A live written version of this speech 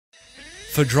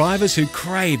For drivers who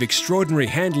crave extraordinary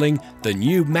handling, the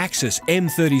new Maxxis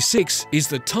M36 is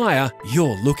the tyre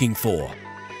you're looking for.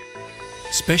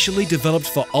 Specially developed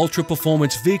for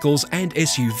ultra-performance vehicles and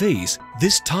SUVs,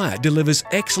 this tyre delivers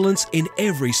excellence in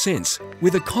every sense,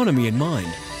 with economy in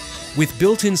mind. With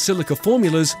built-in silica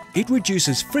formulas, it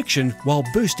reduces friction while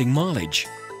boosting mileage.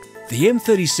 The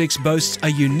M36 boasts a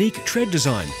unique tread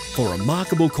design for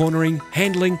remarkable cornering,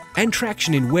 handling and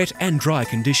traction in wet and dry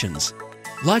conditions.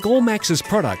 Like all Maxxis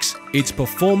products, its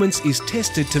performance is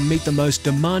tested to meet the most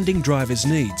demanding drivers'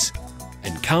 needs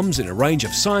and comes in a range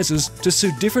of sizes to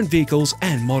suit different vehicles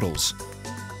and models.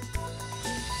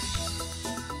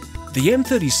 The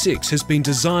M36 has been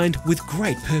designed with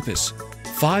great purpose.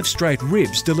 5 straight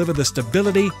ribs deliver the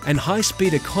stability and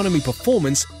high-speed economy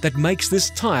performance that makes this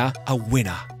tyre a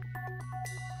winner.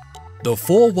 The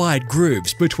 4 wide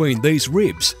grooves between these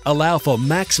ribs allow for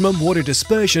maximum water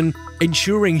dispersion,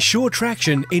 ensuring sure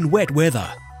traction in wet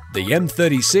weather. The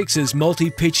M36's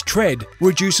multi-pitch tread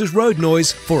reduces road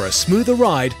noise for a smoother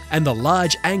ride, and the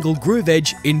large angle groove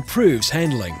edge improves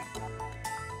handling.